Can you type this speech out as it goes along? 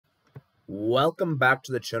Welcome back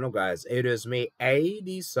to the channel, guys. It is me,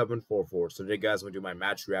 8744. So today, guys, I'm gonna do my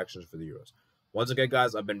match reactions for the Euros. Once again,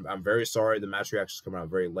 guys, I'm very sorry the match reactions coming out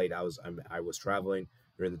very late. I was traveling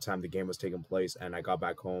during the time the game was taking place, and I got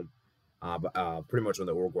back home pretty much when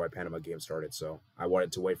the Uruguay Panama game started. So I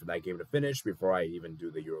wanted to wait for that game to finish before I even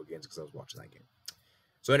do the Euro games because I was watching that game.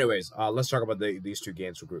 So, anyways, let's talk about these two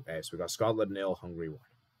games for Group A. So we got Scotland 0, Hungary 1.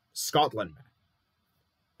 Scotland, man.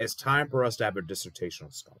 It's time for us to have a dissertation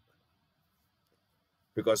on Scotland.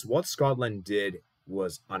 Because what Scotland did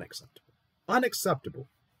was unacceptable. Unacceptable.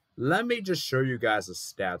 Let me just show you guys the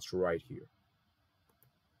stats right here.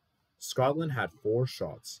 Scotland had 4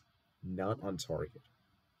 shots, none on target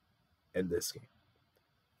in this game.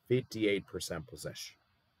 58% possession.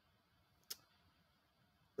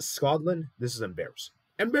 Scotland, this is embarrassing.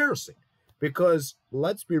 Embarrassing. Because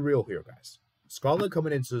let's be real here, guys. Scotland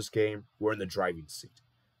coming into this game were in the driving seat.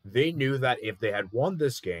 They knew that if they had won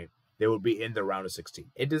this game, they would be in the round of 16.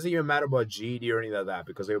 It doesn't even matter about GED or anything like that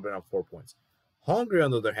because they would have been on 4 points. Hungary, on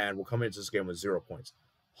the other hand, will come into this game with 0 points.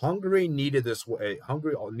 Hungary needed this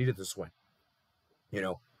win. You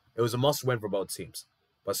know, it was a must-win for both teams.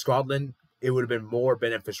 But Scotland, it would have been more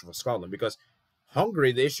beneficial for Scotland because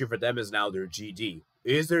Hungary, the issue for them is now their GD.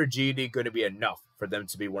 Is their GD going to be enough for them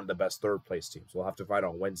to be one of the best third-place teams? We'll have to find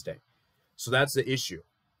out on Wednesday. So that's the issue.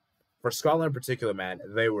 For Scotland in particular, man,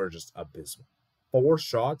 they were just abysmal. 4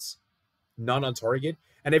 shots, none on target.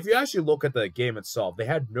 And if you actually look at the game itself, they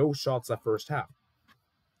had no shots that first half.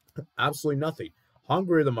 Absolutely nothing.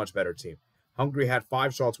 Hungary, the much better team. Hungary had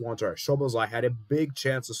 5 shots, 1 target. Szoboszlai had a big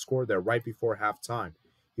chance to score there right before halftime.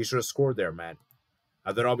 He should have scored there, man.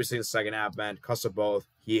 And then obviously in the second half, man, both,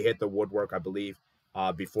 he hit the woodwork, I believe,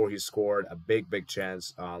 before he scored. A big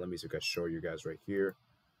chance. Let me see if I can show you guys right here.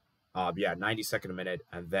 92nd minute,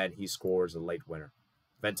 and then he scores a late winner.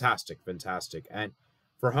 Fantastic. And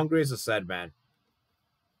for Hungary, as I said, man,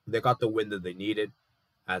 they got the win that they needed.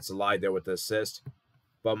 And Salai there with the assist.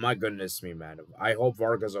 But my goodness me, man. I hope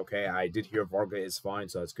Varga's okay. I did hear Varga is fine,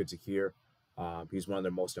 so it's good to hear. He's one of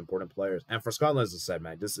their most important players. And for Scotland, as I said,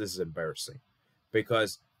 man, this is embarrassing.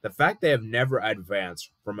 Because the fact they have never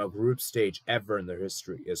advanced from a group stage ever in their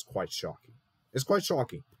history is quite shocking. It's quite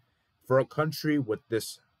shocking. For a country with the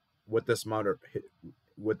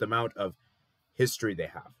amount of history they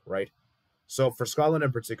have, right? So for Scotland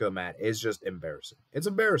in particular, man, it's just embarrassing. It's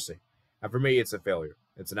embarrassing. And for me, it's a failure.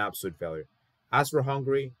 It's an absolute failure. As for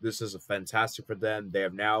Hungary, this is fantastic for them.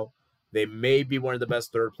 They may be one of the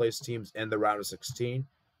best third-place teams in the round of 16.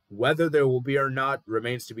 Whether there will be or not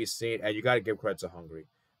remains to be seen, and you got to give credit to Hungary.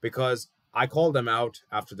 Because I called them out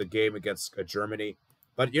after the game against Germany.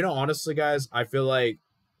 But, you know, honestly, guys, I feel like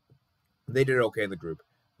they did okay in the group.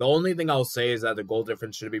 The only thing I'll say is that the goal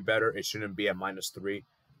difference should be better. It shouldn't be at -3.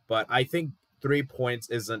 But I think 3 points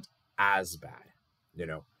isn't as bad, you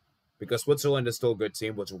know, because Switzerland is still a good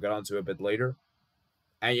team, which we'll get onto a bit later.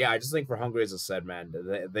 And yeah, I just think for Hungary, as I said, man,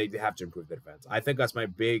 they have to improve the defense. I think that's my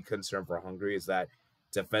big concern for Hungary is that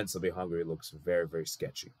defensively Hungary looks very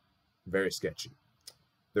sketchy. Very sketchy.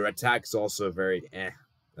 Their attack is also very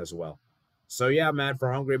as well. So yeah, man,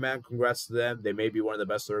 for Hungary, man, congrats to them. They may be one of the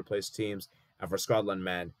best third-place teams. And for Scotland,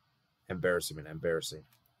 man, embarrassing, man, embarrassing.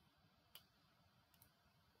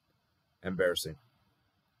 Embarrassing.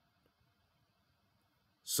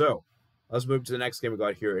 So, let's move to the next game we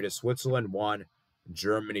got here. It is Switzerland 1,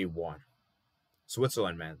 Germany 1.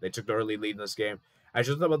 Switzerland, man, they took the early lead in this game. I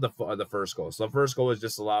just thought about the first goal. So the first goal was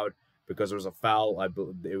disallowed because there was a foul. I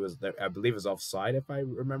believe it was offside, if I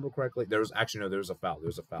remember correctly. There was a foul. There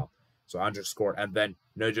was a foul. So Andrzej scored. And then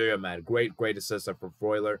Nigeria, man, great assist from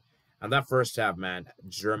Freuler. And that first half, man,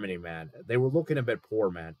 Germany, man, they were looking a bit poor,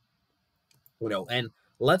 man. You know, and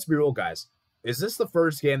let's be real, guys. Is this the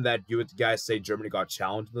first game that you guys say Germany got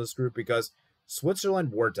challenged in this group? Because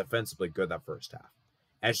Switzerland were defensively good that first half.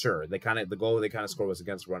 And sure, the goal they scored was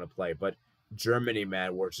against run of play. But Germany,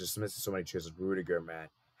 man, were just missing so many chances. Rudiger, man.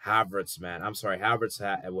 Havertz, man. I'm sorry, Havertz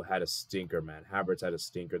had a stinker, man. Havertz had a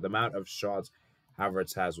stinker. The amount of shots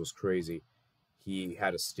Havertz has was crazy. He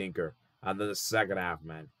had a stinker. And then the second half,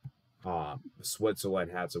 man. Switzerland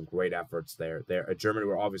had some great efforts there. Germany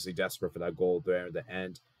were obviously desperate for that goal there at the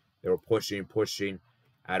end. They were pushing,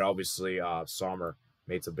 and obviously Sommer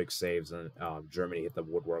made some big saves, and Germany hit the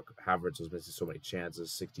woodwork. Havertz was missing so many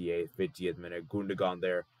chances. 68th, 50th minute. Gundogan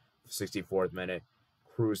there, 64th minute.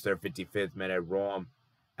 Cruz there, 55th minute. Rom,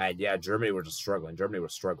 and yeah, Germany were just struggling.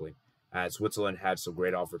 And Switzerland had some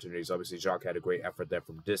great opportunities. Obviously, Jacques had a great effort there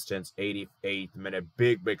from distance. 88th minute,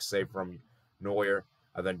 big save from Neuer.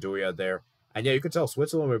 And then Duya there. And yeah, you could tell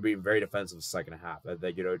Switzerland were being very defensive in the second half. And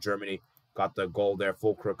then, you know, Germany got the goal there.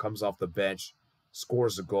 Fullkrug comes off the bench,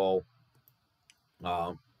 scores a goal.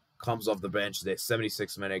 Um, comes off the bench. The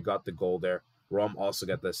 76th minute got the goal there. Rome also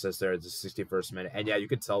got the assist there at the 61st minute. And yeah, you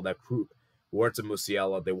could tell that Wirtz and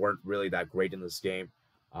Musiala, they weren't really that great in this game.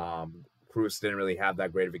 Cruz didn't really have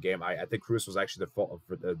that great of a game. I think Cruz was actually the fault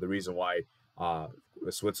for the reason why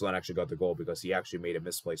Switzerland actually got the goal, because he actually made a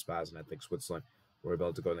misplaced pass, and I think Switzerland were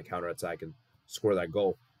able to go in the counterattack and score that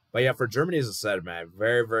goal. But yeah, for Germany, as I said, man,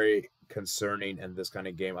 very, very concerning in this kind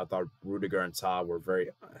of game. I thought Rudiger and Tah were very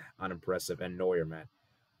unimpressive, and Neuer, man.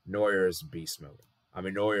 Neuer is beast mode. I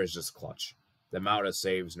mean, Neuer is just clutch. The amount of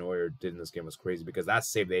saves Neuer did in this game was crazy, because that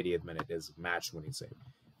save, the 80th minute, is match-winning save.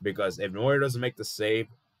 Because if Neuer doesn't make the save,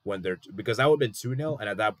 because that would have been 2-0, and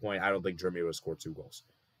at that point, I don't think Germany would have scored 2 goals.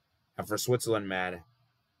 And for Switzerland, man,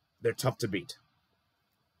 they're tough to beat.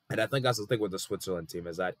 And I think that's the thing with the Switzerland team,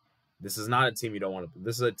 is that this is not a team you don't want to.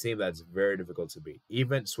 This is a team that's very difficult to beat.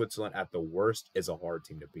 Even Switzerland at the worst is a hard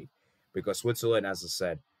team to beat, because Switzerland, as I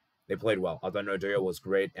said, they played well. Adana Joya was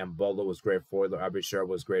great, and Bolo was great for them. Abishar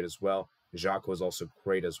was great as well. Jacques was also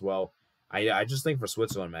great as well. I just think for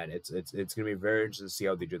Switzerland, man, it's going to be very interesting to see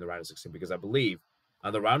how they do in the round of 16, because I believe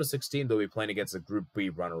on the round of 16 they'll be playing against a Group B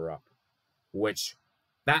runner-up, which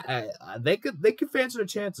that they could fancy their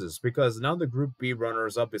chances, because now the Group B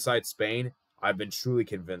runners-up besides Spain, I've been truly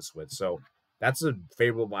convinced with. So that's a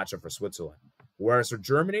favorable matchup for Switzerland. Whereas for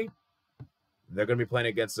Germany, they're going to be playing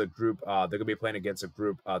against a group.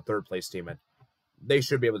 Third place team, and they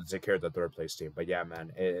should be able to take care of the third place team. But yeah,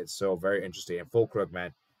 man, it's so very interesting. And Fullkrug,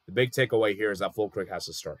 man, the big takeaway here is that Fullkrug has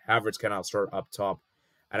to start. Havertz cannot start up top.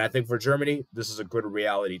 And I think for Germany, this is a good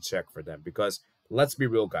reality check for them, because let's be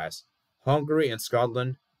real, guys. Hungary and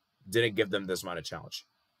Scotland didn't give them this amount of challenge.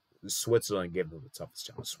 Switzerland gave them the toughest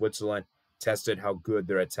challenge. Switzerland tested how good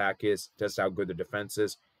their attack is, tested how good their defense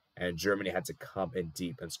is, and Germany had to come in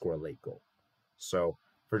deep and score a late goal. So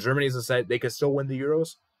for Germany, as I said, they could still win the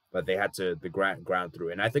Euros, but they had to ground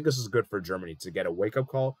through. And I think this is good for Germany to get a wake-up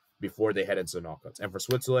call before they head into the knockouts. And for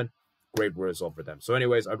Switzerland, great result for them. So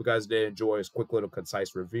anyways, I hope you guys did enjoy this quick little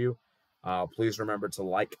concise review. Please remember to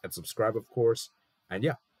like and subscribe, of course. And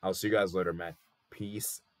yeah, I'll see you guys later, man.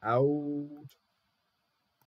 Peace out.